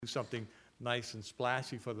do something nice and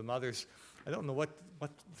splashy for the mothers. I don't know what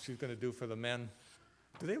she's going to do for the men.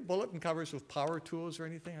 Do they have bulletin covers with power tools or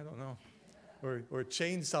anything? I don't know. Or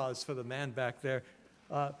chainsaws for the man back there.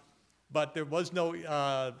 But there was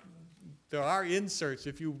no, there are inserts.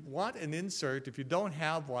 If you want an insert, if you don't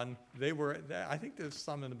have one, I think there's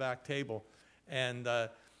some in the back table. And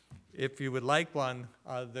if you would like one,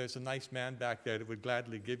 there's a nice man back there that would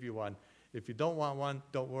gladly give you one. If you don't want one,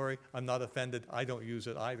 don't worry. I'm not offended. I don't use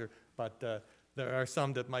it either. But there are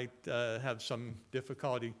some that might have some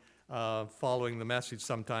difficulty following the message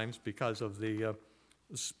sometimes because of the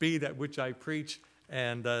speed at which I preach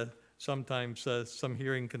and sometimes some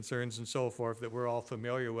hearing concerns and so forth that we're all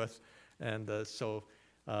familiar with. And so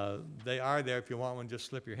they are there. If you want one, just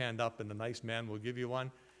slip your hand up and the nice man will give you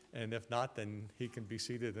one. And if not, then he can be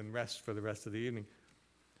seated and rest for the rest of the evening.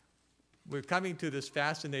 We're coming to this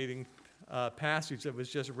fascinating passage that was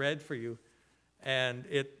just read for you. And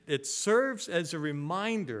it serves as a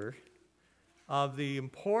reminder of the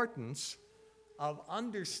importance of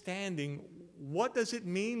understanding what does it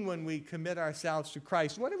mean when we commit ourselves to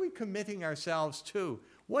Christ. What are we committing ourselves to?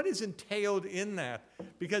 What is entailed in that?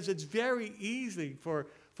 Because it's very easy for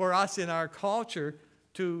us in our culture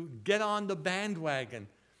to get on the bandwagon.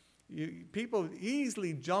 People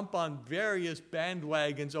easily jump on various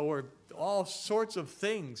bandwagons over all sorts of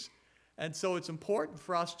things. And so it's important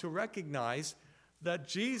for us to recognize that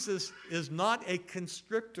Jesus is not a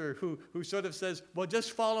constrictor who sort of says, well,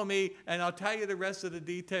 just follow me and I'll tell you the rest of the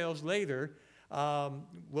details later.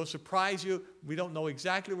 We'll surprise you. We don't know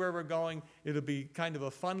exactly where we're going. It'll be kind of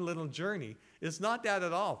a fun little journey. It's not that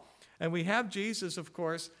at all. And we have Jesus, of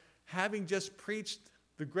course, having just preached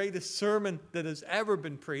the greatest sermon that has ever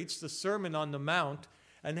been preached, the Sermon on the Mount,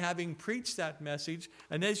 and having preached that message.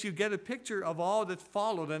 And as you get a picture of all that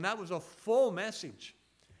followed, and that was a full message,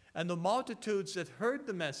 and the multitudes that heard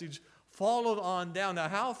the message followed on down. Now,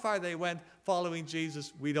 how far they went following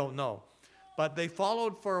Jesus, we don't know. But they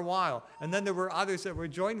followed for a while. And then there were others that were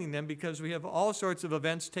joining them because we have all sorts of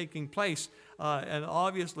events taking place. And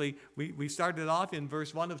obviously, we started off in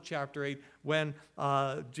verse 1 of chapter 8 when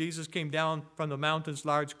Jesus came down from the mountains,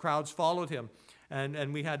 large crowds followed him.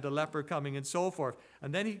 And we had the leper coming and so forth.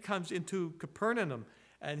 And then he comes into Capernaum.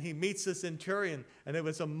 And he meets the centurion. And it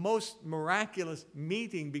was a most miraculous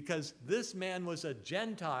meeting because this man was a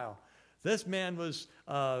Gentile. This man was,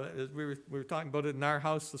 we were talking about it in our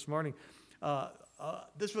house this morning.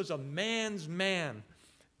 This was a man's man.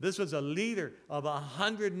 This was a leader of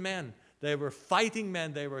 100 men. They were fighting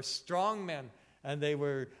men. They were strong men. And they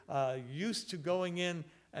were used to going in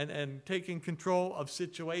and taking control of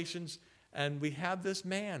situations. And we have this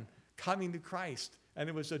man coming to Christ. And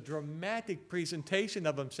it was a dramatic presentation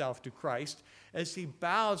of himself to Christ as he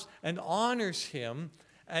bows and honors him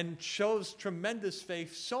and shows tremendous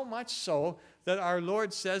faith, so much so that our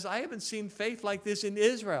Lord says, I haven't seen faith like this in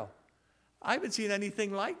Israel. I haven't seen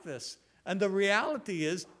anything like this. And the reality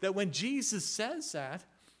is that when Jesus says that,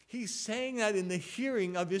 he's saying that in the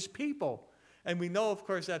hearing of his people. And we know, of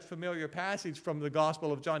course, that familiar passage from the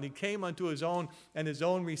Gospel of John. He came unto his own, and his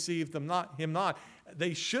own received him not.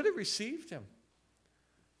 They should have received him.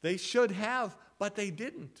 They should have, but they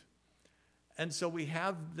didn't. And so we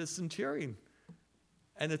have the centurion.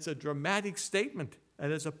 And it's a dramatic statement.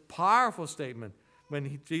 And it's a powerful statement.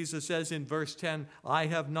 When Jesus says in verse 10, I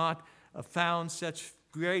have not found such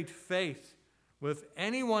great faith with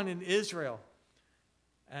anyone in Israel.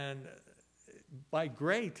 And by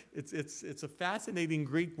great, it's a fascinating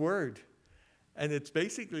Greek word. And it's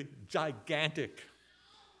basically gigantic.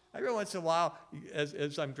 Every once in a while,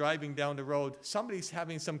 as I'm driving down the road, somebody's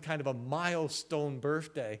having some kind of a milestone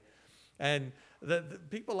birthday. And the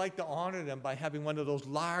people like to honor them by having one of those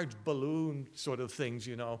large balloon sort of things,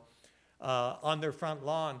 on their front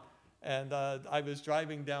lawn. And I was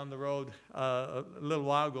driving down the road a little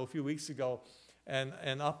while ago, a few weeks ago,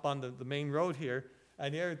 and up on the main road here,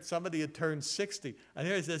 and here somebody had turned 60. And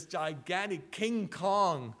here's this gigantic King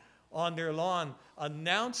Kong on their lawn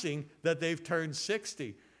announcing that they've turned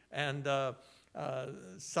 60. And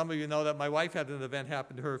some of you know that my wife had an event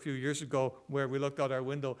happen to her a few years ago where we looked out our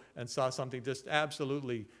window and saw something just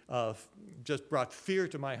absolutely just brought fear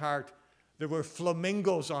to my heart. There were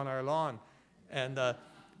flamingos on our lawn. And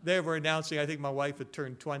they were announcing, I think my wife had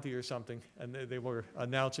turned 20 or something, and they were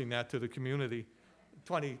announcing that to the community,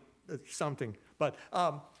 20-something. But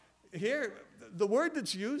here, the word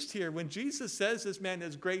that's used here, when Jesus says this man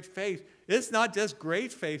has great faith, it's not just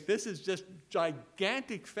great faith. This is just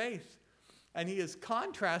gigantic faith. And he is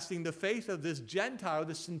contrasting the faith of this Gentile,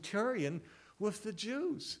 the centurion, with the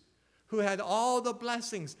Jews, who had all the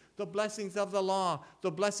blessings, the blessings of the law,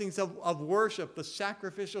 the blessings of worship, the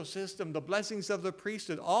sacrificial system, the blessings of the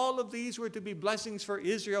priesthood. All of these were to be blessings for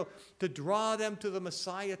Israel to draw them to the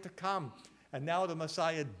Messiah to come. And now the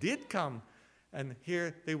Messiah did come. And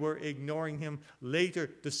here they were ignoring him,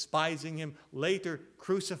 later despising him, later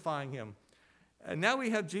crucifying him. And now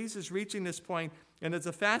we have Jesus reaching this point, and it's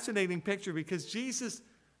a fascinating picture because Jesus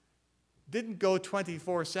didn't go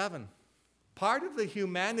 24/7. Part of the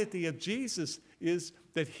humanity of Jesus is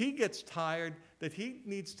that he gets tired, that he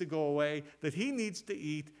needs to go away, that he needs to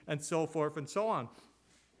eat, and so forth and so on.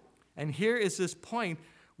 And here is this point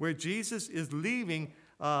where Jesus is leaving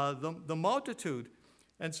the multitude.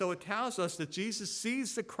 And so it tells us that Jesus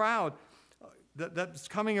sees the crowd that's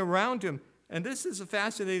coming around him. And this is a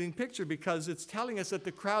fascinating picture because it's telling us that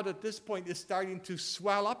the crowd at this point is starting to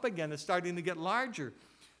swell up again. It's starting to get larger.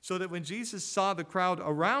 So that when Jesus saw the crowd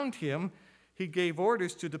around him, he gave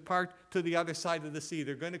orders to depart to the other side of the sea.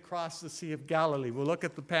 They're going to cross the Sea of Galilee. We'll look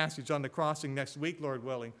at the passage on the crossing next week, Lord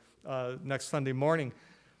willing, next Sunday morning.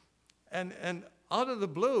 And out of the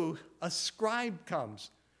blue, a scribe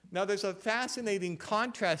comes. Now, there's a fascinating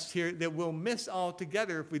contrast here that we'll miss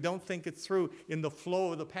altogether if we don't think it through in the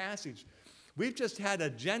flow of the passage. We've just had a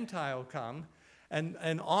Gentile come and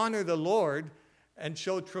honor the Lord and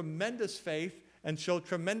show tremendous faith and show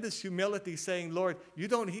tremendous humility, saying, Lord, you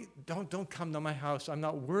don't come to my house. I'm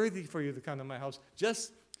not worthy for you to come to my house.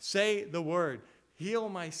 Just say the word. Heal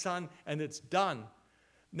my son, and it's done.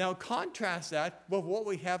 Now, contrast that with what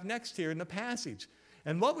we have next here in the passage.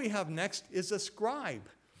 And what we have next is a scribe.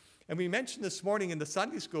 And we mentioned this morning in the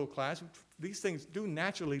Sunday school class, these things do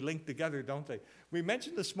naturally link together, don't they? We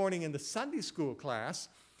mentioned this morning in the Sunday school class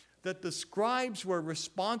that the scribes were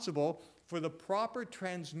responsible for the proper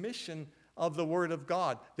transmission of the Word of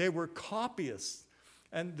God. They were copyists.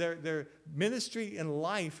 And their ministry in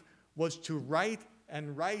life was to write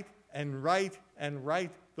and write and write and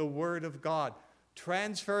write the Word of God,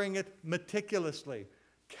 transferring it meticulously,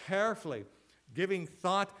 carefully, giving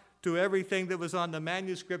thought to everything that was on the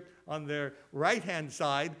manuscript on their right-hand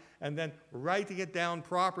side, and then writing it down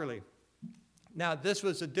properly. Now, this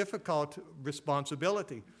was a difficult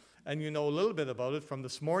responsibility, and you know a little bit about it from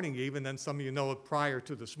this morning even, and some of you know it prior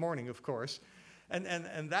to this morning, of course.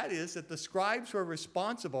 And that is that the scribes were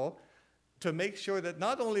responsible to make sure that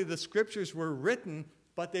not only the scriptures were written,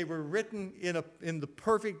 but they were written in the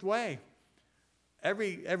perfect way.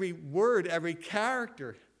 Every word, every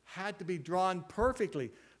character had to be drawn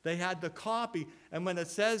perfectly. They had to copy, and when it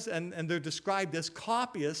says, and they're described as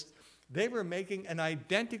copyists, they were making an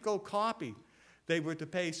identical copy. They were to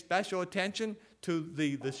pay special attention to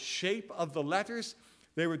the shape of the letters.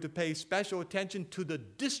 They were to pay special attention to the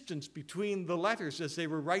distance between the letters as they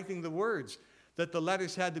were writing the words, that the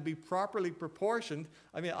letters had to be properly proportioned.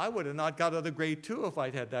 I mean, I would have not got out of grade 2 if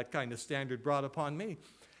I'd had that kind of standard brought upon me.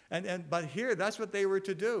 But here, that's what they were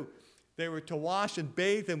to do. They were to wash and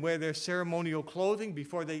bathe and wear their ceremonial clothing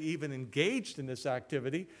before they even engaged in this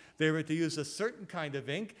activity. They were to use a certain kind of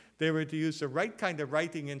ink. They were to use the right kind of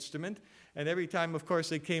writing instrument. And every time, of course,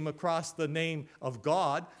 they came across the name of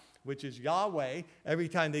God, which is Yahweh, every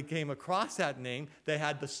time they came across that name, they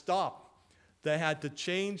had to stop. They had to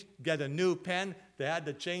change, get a new pen. They had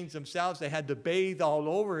to change themselves. They had to bathe all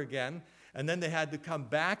over again. And then they had to come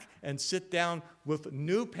back and sit down with a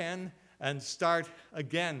new pen and start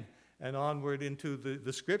again and onward into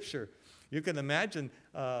the scripture. You can imagine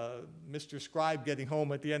Mr. Scribe getting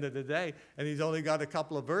home at the end of the day, and he's only got a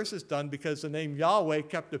couple of verses done because the name Yahweh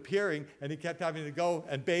kept appearing, and he kept having to go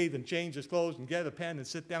and bathe and change his clothes and get a pen and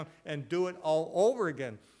sit down and do it all over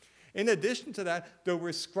again. In addition to that, there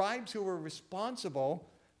were scribes who were responsible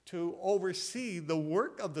to oversee the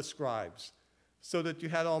work of the scribes, so that you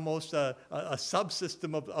had almost a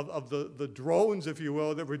subsystem of the drones, if you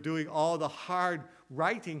will, that were doing all the hard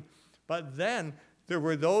writing. But then there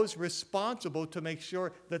were those responsible to make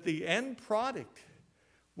sure that the end product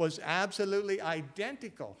was absolutely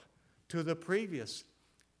identical to the previous.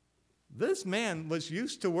 This man was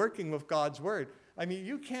used to working with God's Word. I mean,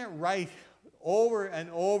 you can't write over and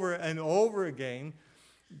over and over again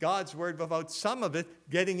God's Word without some of it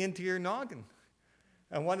getting into your noggin.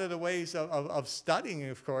 And one of the ways of studying,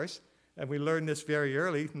 of course, and we learned this very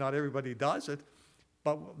early, not everybody does it,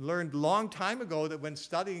 but learned a long time ago that when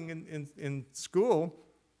studying in school,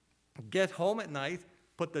 get home at night,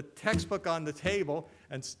 put the textbook on the table,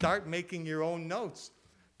 and start making your own notes.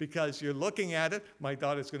 Because you're looking at it, my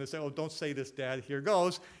daughter's going to say, oh, don't say this, Dad, here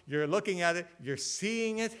goes. You're looking at it, you're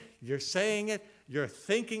seeing it, you're saying it, you're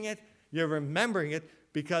thinking it, you're remembering it,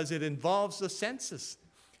 because it involves the senses.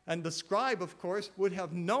 And the scribe, of course, would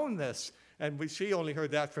have known this. And she only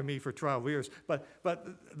heard that from me for 12 years. But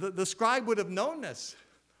the scribe would have known this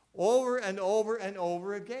over and over and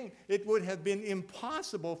over again. It would have been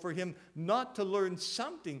impossible for him not to learn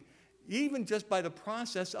something, even just by the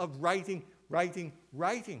process of writing.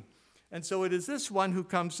 And so it is this one who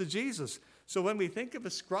comes to Jesus. So when we think of a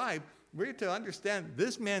scribe, we're to understand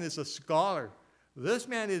this man is a scholar. This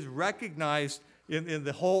man is recognized in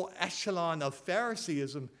the whole echelon of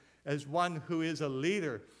Phariseeism as one who is a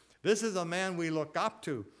leader. This is a man we look up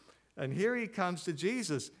to. And here he comes to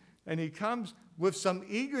Jesus, and he comes with some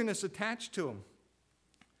eagerness attached to him.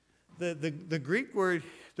 The Greek word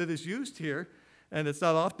that is used here, and it's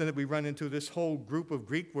not often that we run into this whole group of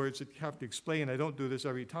Greek words that you have to explain. I don't do this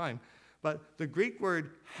every time. But the Greek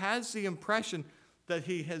word has the impression that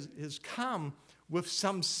he has come with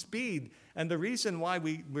some speed. And the reason why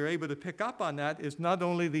we're able to pick up on that is not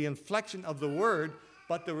only the inflection of the word,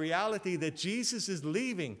 but the reality that Jesus is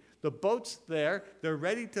leaving. The boat's there, they're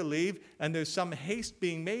ready to leave, and there's some haste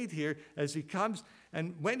being made here as he comes.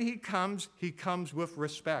 And when he comes with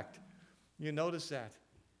respect. You notice that.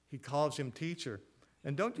 He calls him teacher.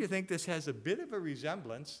 And don't you think this has a bit of a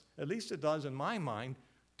resemblance, at least it does in my mind,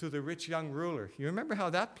 to the rich young ruler? You remember how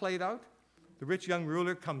that played out? The rich young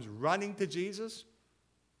ruler comes running to Jesus.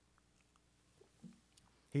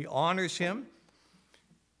 He honors him.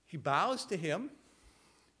 He bows to him.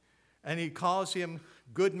 And he calls him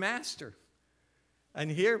good master.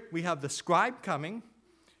 And here we have the scribe coming.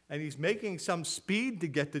 And he's making some speed to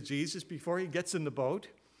get to Jesus before he gets in the boat.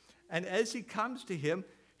 And as he comes to him,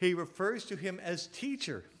 he refers to him as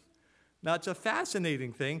teacher. Now, it's a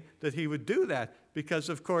fascinating thing that he would do that because,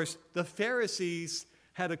 of course, the Pharisees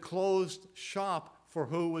had a closed shop for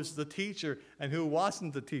who was the teacher and who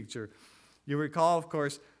wasn't the teacher. You recall, of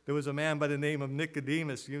course, there was a man by the name of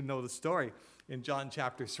Nicodemus. You know the story in John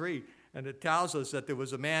chapter 3. And it tells us that there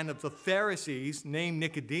was a man of the Pharisees named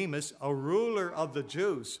Nicodemus, a ruler of the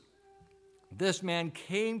Jews. This man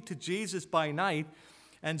came to Jesus by night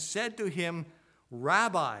and said to him,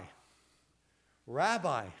 Rabbi.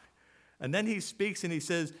 And then he speaks and he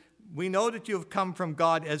says, we know that you have come from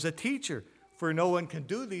God as a teacher, for no one can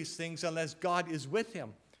do these things unless God is with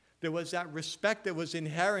him. There was that respect that was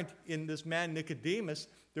inherent in this man Nicodemus.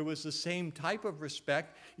 There was the same type of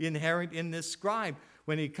respect inherent in this scribe.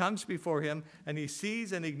 When he comes before him and he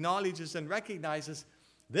sees and acknowledges and recognizes,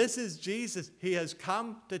 this is Jesus. He has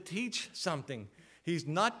come to teach something. He's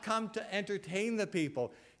not come to entertain the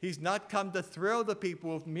people. He's not come to thrill the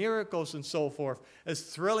people with miracles and so forth, as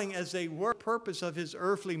thrilling as they were, the purpose of his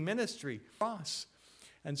earthly ministry.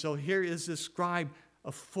 And so here is the scribe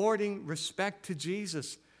affording respect to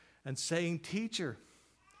Jesus and saying, teacher.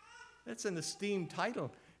 That's an esteemed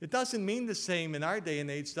title. It doesn't mean the same in our day and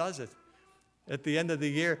age, does it? At the end of the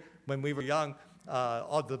year, when we were young,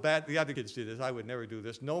 the other kids did this. I would never do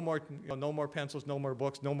this. No more pencils, no more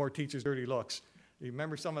books, no more teachers' dirty looks. You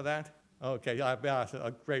remember some of that? Okay,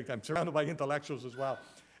 great. I'm surrounded by intellectuals as well.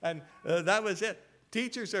 And that was it.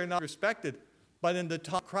 Teachers are not respected, but in the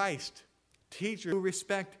time of Christ, teachers who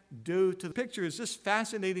respect due to the picture is this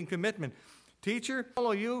fascinating commitment. Teacher,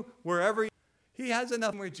 follow you wherever he has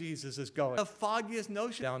enough where Jesus is going. The foggiest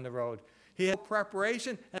notion down the road. He has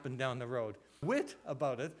preparation up and down the road. Wit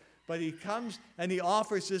about it, but he comes and he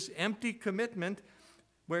offers this empty commitment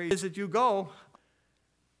where he says that you go.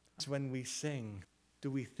 That's when we sing.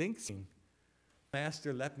 Do we think sing?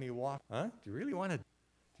 Master, let me walk. Huh? Do you really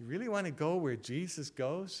want to go where Jesus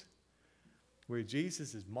goes? Where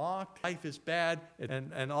Jesus is mocked, life is bad,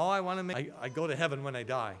 and all I want to make, I go to heaven when I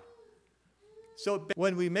die. So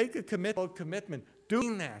when we make a commitment,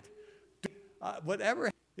 doing that, whatever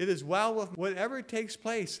it is well with whatever takes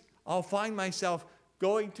place, I'll find myself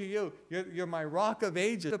going to you. You're my rock of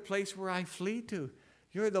ages, the place where I flee to.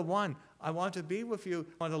 You're the one. I want to be with you.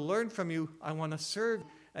 I want to learn from you. I want to serve.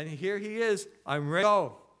 And here he is. I'm ready to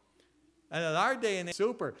go. And in our day and age,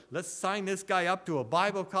 super. Let's sign this guy up to a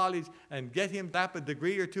Bible college and get him a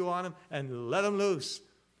degree or two on him and let him loose.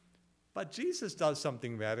 But Jesus does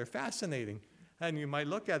something rather fascinating. And you might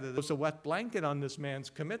look at it as a wet blanket on this man's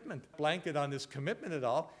commitment. Blanket on his commitment at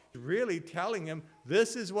all. Really telling him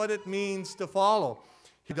this is what it means to follow.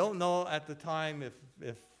 You don't know at the time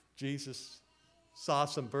if Jesus saw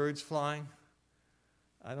some birds flying.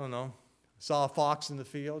 I don't know. Saw a fox in the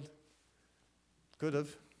field. Could have.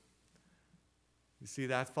 You see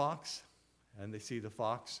that fox? And they see the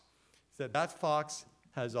fox. He said, that fox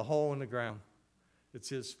has a hole in the ground. It's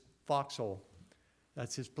his foxhole.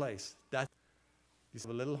 That's his place. He's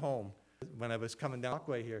a little home. When I was coming down the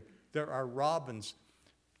walkway here, there are robins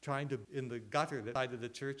trying to, in the gutter that side of the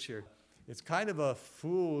church here. It's kind of a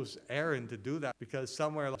fool's errand to do that because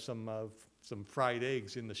somewhere some some fried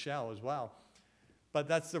eggs in the shell as well. But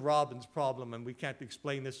that's the robin's problem, and we can't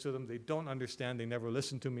explain this to them. They don't understand. They never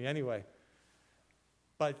listen to me anyway.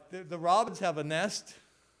 But the robins have a nest.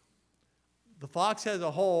 The fox has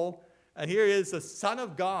a hole. And here is the Son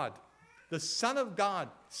of God,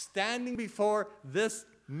 standing before this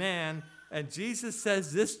man. And Jesus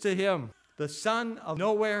says this to him, the Son of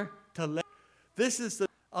nowhere to live. This is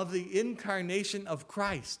of the incarnation of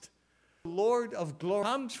Christ. The Lord of glory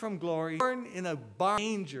comes from glory, born in a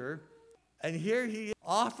manger. And here he is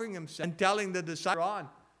offering himself and telling the disciples on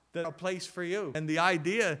there's a place for you. And the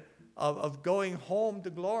idea of going home to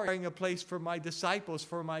glory, preparing a place for my disciples,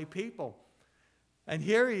 for my people. And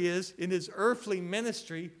here he is in his earthly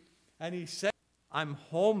ministry, and he said, I'm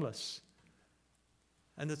homeless.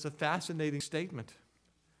 And it's a fascinating statement.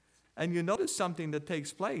 And you notice something that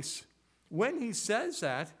takes place. When he says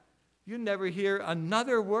that, you never hear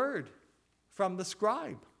another word from the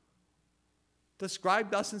scribe. The scribe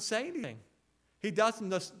doesn't say anything. He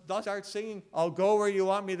doesn't start singing, I'll go where you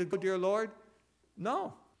want me to go, dear Lord.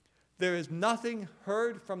 No. There is nothing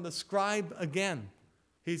heard from the scribe again.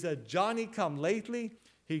 He's a Johnny-come-lately.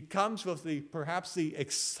 He comes with perhaps the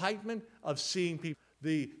excitement of seeing people,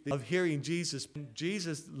 of hearing Jesus.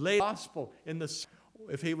 Jesus laid the gospel in the.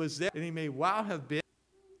 If he was there, and he may well have been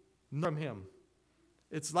from him.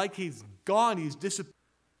 It's like he's gone. He's disappeared.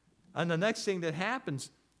 And the next thing that happens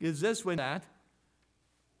is this: when that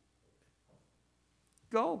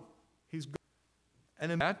go, he's gone.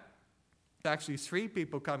 And in that. Actually, 3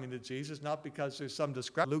 people coming to Jesus, not because there's some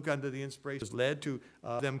discrepancy. Luke, under the inspiration, led to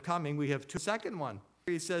them coming. We have 2. Second one,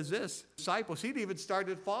 he says this, disciples, he'd even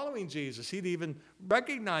started following Jesus. He'd even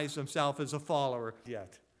recognized himself as a follower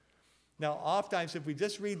yet. Now, oftentimes, if we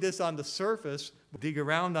just read this on the surface, dig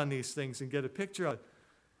around on these things and get a picture of it.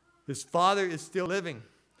 His Father is still living.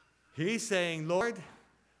 He's saying, Lord,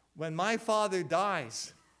 when my Father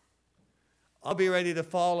dies, I'll be ready to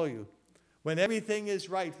follow you. When everything is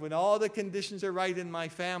right, when all the conditions are right in my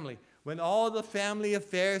family, when all the family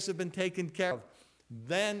affairs have been taken care of,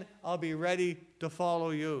 then I'll be ready to follow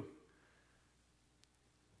you.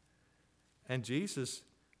 And Jesus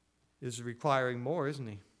is requiring more, isn't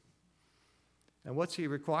he? And what's he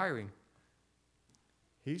requiring?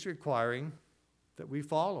 He's requiring that we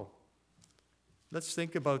follow. Let's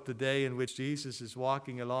think about the day in which Jesus is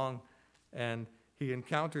walking along and he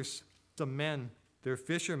encounters some men, they're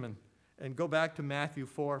fishermen. And go back to Matthew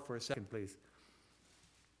 4 for a second, please.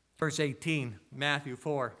 Verse 18, Matthew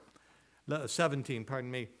 17,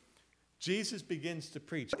 pardon me. Jesus begins to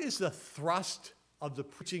preach. What is the thrust of the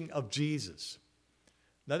preaching of Jesus?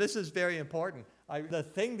 Now, this is very important. The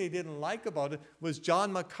thing they didn't like about it was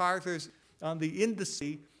John MacArthur's on the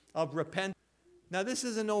indice of repentance. Now, this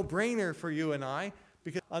is a no-brainer for you and I,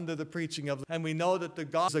 because under the preaching of, and we know that the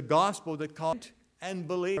gospel that calls and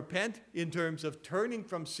believe, repent in terms of turning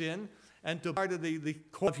from sin. And to part of the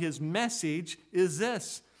core of his message is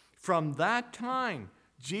this. From that time,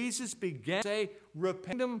 Jesus began to say, the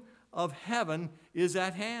kingdom of heaven is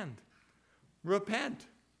at hand. Repent.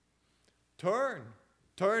 Turn.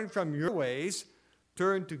 Turn from your ways.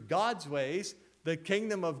 Turn to God's ways. The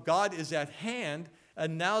kingdom of God is at hand.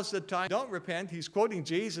 And now's the time. Don't repent. He's quoting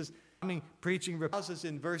Jesus. Preaching repentance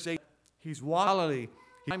in verse 8. He's Galilee.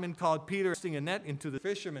 Simon called Peter, casting a net into the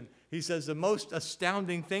fishermen. He says the most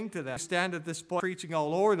astounding thing to them. They stand at this point preaching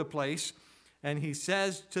all over the place. And he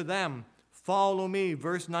says to them, follow me,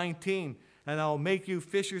 verse 19, and I'll make you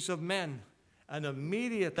fishers of men. And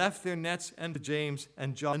immediately left their nets and James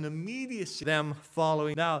and John. And immediately them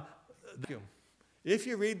following. Now, if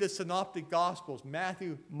you read the synoptic gospels,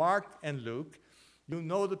 Matthew, Mark, and Luke, you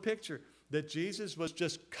know the picture that Jesus was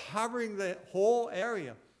just covering the whole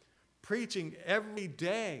area. Preaching every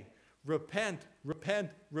day, repent, repent,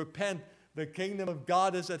 repent. The kingdom of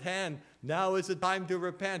God is at hand. Now is the time to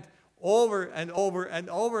repent, over and over and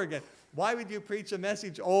over again. Why would you preach a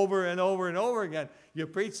message over and over and over again? You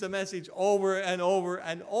preach the message over and over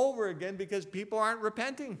and over again because people aren't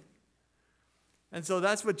repenting. And so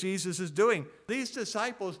that's what Jesus is doing. These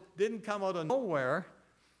disciples didn't come out of nowhere.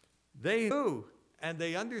 They knew and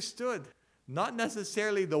they understood, not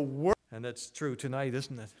necessarily the word. And that's true tonight,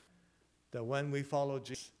 isn't it? That when we follow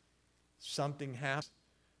Jesus, something happens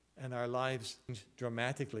and our lives change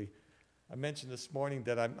dramatically. I mentioned this morning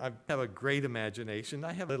that I have a great imagination.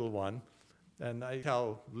 I have a little one, and I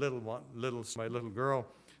tell my little girl.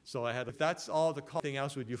 So I had, if that's all the thing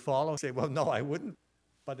else, would you follow? I say, well, no, I wouldn't.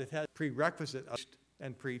 But it has prerequisite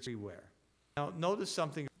and preach everywhere. Now, notice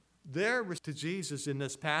something. There to Jesus in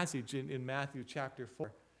this passage in Matthew chapter 4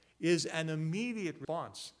 is an immediate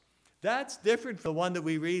response. That's different from the one that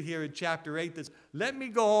we read here in chapter 8. That's, let me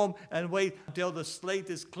go home and wait until the slate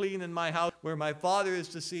is clean in my house, where my father is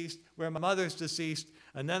deceased, where my mother is deceased,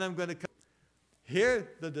 and then I'm going to come. Here,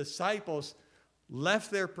 the disciples left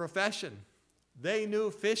their profession. They knew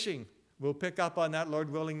fishing. We'll pick up on that, Lord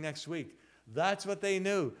willing, next week. That's what they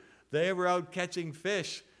knew. They were out catching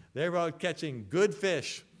fish. They were out catching good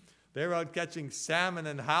fish. They were out catching salmon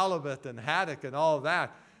and halibut and haddock and all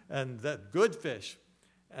that, and that good fish.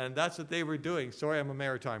 And that's what they were doing. Sorry, I'm a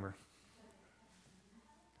maritimer.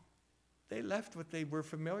 They left what they were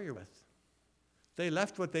familiar with. They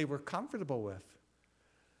left what they were comfortable with.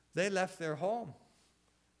 They left their home.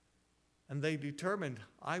 And they determined,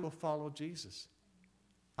 I will follow Jesus.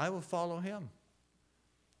 I will follow him.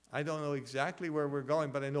 I don't know exactly where we're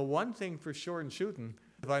going, but I know one thing for sure in shooting.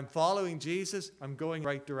 If I'm following Jesus, I'm going in the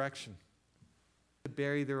right direction. To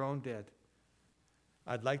bury their own dead.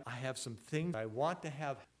 I have some things I want to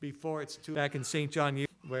have before it's too. Back in St. John,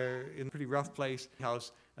 where in a pretty rough place,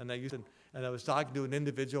 house, and I was talking to an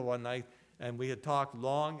individual one night, and we had talked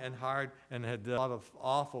long and hard and had a lot of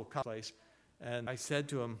awful place. And I said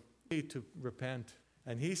to him, I need to repent.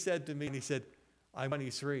 And he said to me, I'm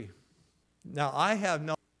 23. Now, I have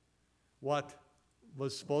no what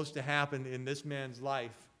was supposed to happen in this man's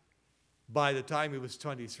life by the time he was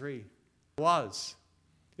 23.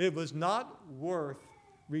 It was not worth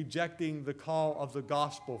rejecting the call of the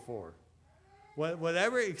gospel for.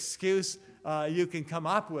 Whatever excuse you can come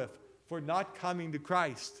up with for not coming to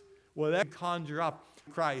Christ, whatever you conjure up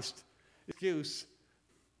Christ, excuse,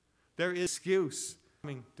 there is excuse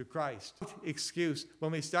coming to Christ. Excuse.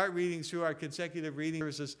 When we start reading through our consecutive reading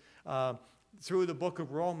verses through the book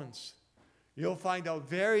of Romans, you'll find out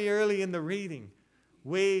very early in the reading,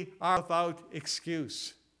 we are without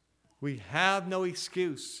excuse. We have no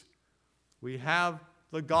excuse. We have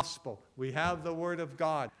the gospel. We have the word of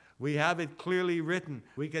God. We have it clearly written.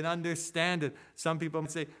 We can understand it. Some people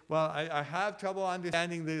say, well, I have trouble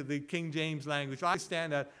understanding the King James language. I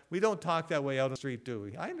understand that. We don't talk that way out on the street, do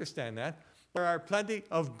we? I understand that. There are plenty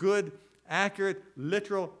of good, accurate,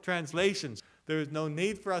 literal translations. There is no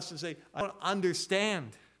need for us to say, I don't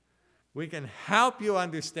understand. We can help you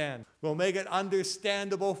understand. We'll make it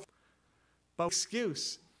understandable. But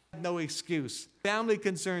excuse, no excuse. Family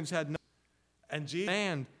concerns had no. And Jesus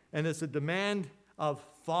and it's a demand of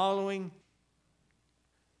following.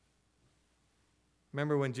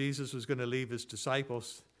 Remember when Jesus was going to leave his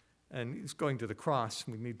disciples and he's going to the cross.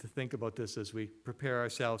 We need to think about this as we prepare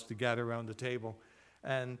ourselves to gather around the table.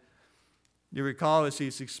 And you recall as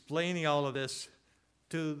he's explaining all of this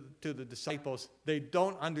to the disciples, they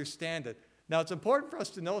don't understand it. Now it's important for us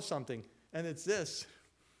to know something, and it's this.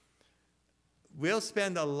 We'll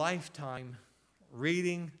spend a lifetime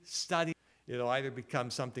reading, studying. It'll either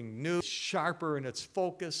become something new, sharper in its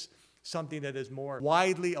focus, something that is more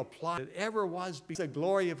widely applied than it ever was. The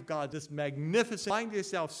glory of God, this magnificent. Find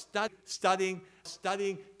yourself studying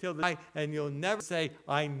till the night, and you'll never say,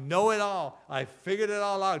 I know it all. I figured it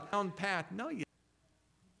all out. Down pat. No, you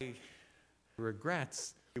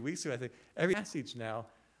regrets. Weeks ago, I think every passage now,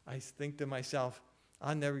 I think to myself,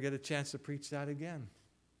 I'll never get a chance to preach that again.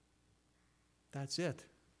 That's it.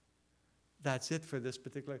 That's it for this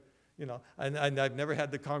particular. And I've never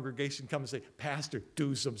had the congregation come and say, Pastor,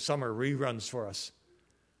 do some summer reruns for us.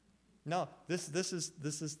 No, this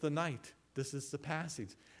is the night. This is the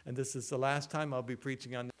passage. And this is the last time I'll be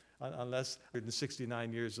preaching on unless I'm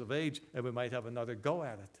 69 years of age, and we might have another go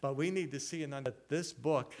at it. But we need to see and understand that this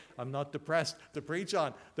book, I'm not depressed to preach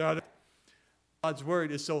on. God's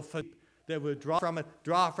word is so fun that we'll drawing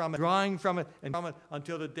from it, and from it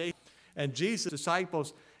until the day. And Jesus'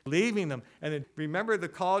 disciples leaving them. And remember the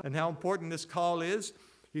call and how important this call is.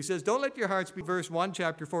 He says, don't let your hearts be, verse 1,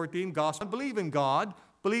 chapter 14, gospel. Believe in God.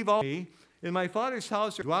 Believe all me. In my Father's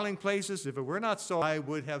house are dwelling places. If it were not so, I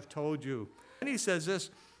would have told you. And he says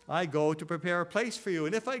this, I go to prepare a place for you.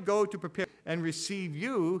 And if I go to prepare and receive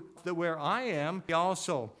you, that where I am, I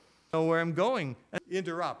also know where I'm going. And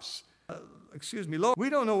interrupts. Excuse me, Lord, we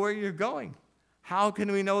don't know where you're going. How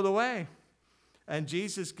can we know the way? And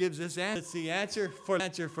Jesus gives this answer. It's the answer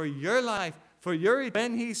for your life, for your.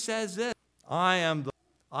 When he says this, I am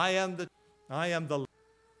the.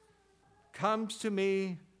 Comes to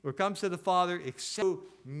me or comes to the Father except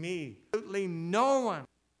me. Absolutely no one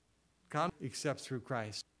comes except through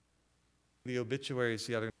Christ. The obituaries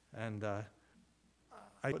the other, and I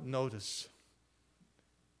would notice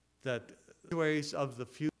that obituaries of the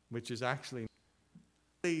future, which is actually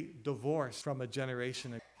divorced from a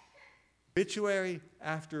generation ago. Obituary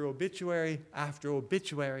after obituary after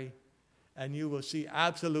obituary, and you will see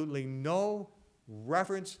absolutely no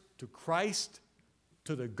reference to Christ, to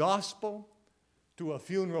to the gospel, to a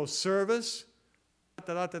funeral service.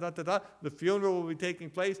 The funeral will be taking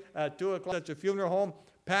place at 2 o'clock at your funeral home.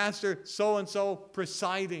 Pastor so-and-so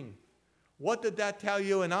presiding. What did that tell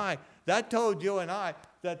you and I? That told you and I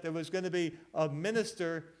that there was going to be a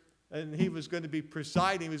minister, and he was going to be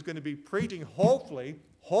presiding. He was going to be preaching,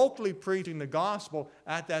 hopefully preaching the gospel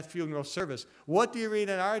at that funeral service. What do you read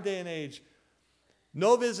in our day and age?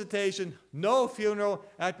 No visitation, no funeral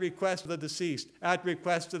at request of the deceased, at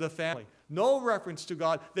request of the family. No reference to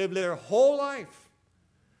God. They've lived their whole life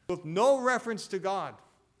with no reference to God.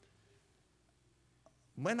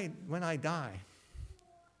 When I die,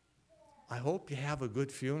 I hope you have a good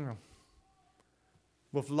funeral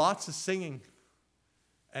with lots of singing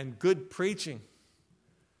and good preaching.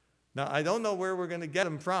 Now, I don't know where we're going to get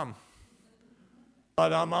them from,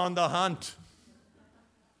 but I'm on the hunt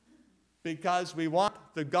because we want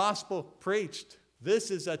the gospel preached.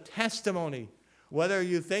 This is a testimony. Whether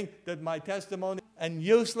you think that my testimony is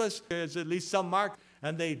useless, there's at least some mark,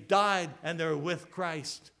 and they died and they're with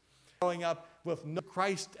Christ. Growing up with no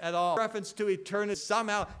Christ at all. Reference to eternity,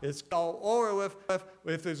 somehow it's all over with.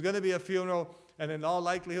 If there's going to be a funeral, and in all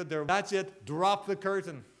likelihood, that's it, drop the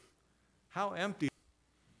curtain. How empty.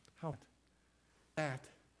 How that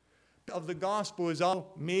of the gospel is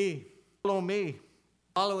all me. Follow me.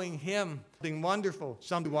 Following him. Something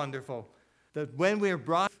wonderful. That when we're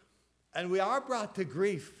brought, and we are brought to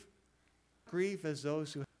grief, grief as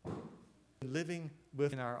those who are living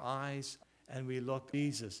within our eyes, and we look to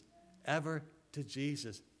Jesus, ever to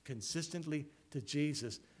Jesus, consistently to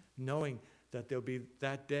Jesus, knowing that there'll be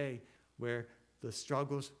that day where the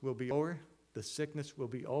struggles will be over, the sickness will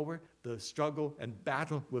be over, the struggle and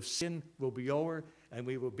battle with sin will be over, and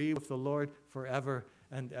we will be with the Lord forever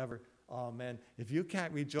and ever. Amen. If you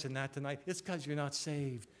can't rejoice in that tonight, it's because you're not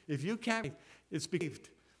saved. If you can't, it's believed.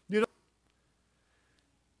 You know,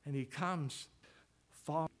 and he comes.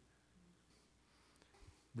 We'll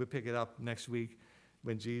pick it up next week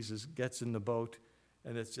when Jesus gets in the boat,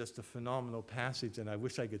 and it's just a phenomenal passage, and I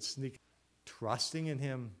wish I could sneak, trusting in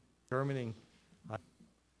him, determining,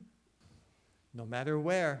 no matter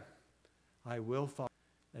where, I will follow.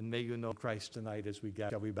 And may you know Christ tonight as we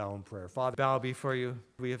gather. Shall we bow in prayer? Father, bow before you.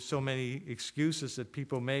 We have so many excuses that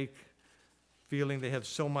people make, feeling they have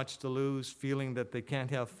so much to lose, feeling that they can't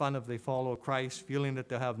have fun if they follow Christ, feeling that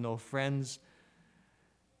they'll have no friends,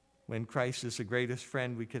 when Christ is the greatest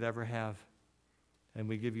friend we could ever have. And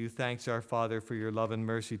we give you thanks, our Father, for your love and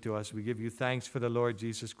mercy to us. We give you thanks for the Lord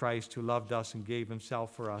Jesus Christ, who loved us and gave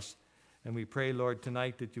himself for us. And we pray, Lord,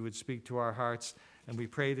 tonight that you would speak to our hearts, and we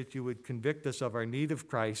pray that you would convict us of our need of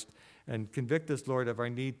Christ, and convict us, Lord, of our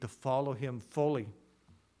need to follow him fully,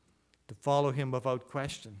 to follow him without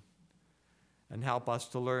question, and help us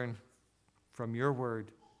to learn from your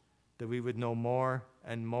word that we would know more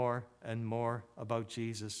and more and more about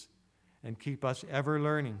Jesus, and keep us ever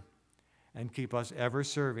learning and keep us ever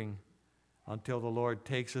serving until the Lord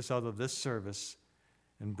takes us out of this service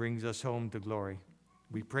and brings us home to glory.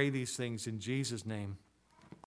 We pray these things in Jesus' name.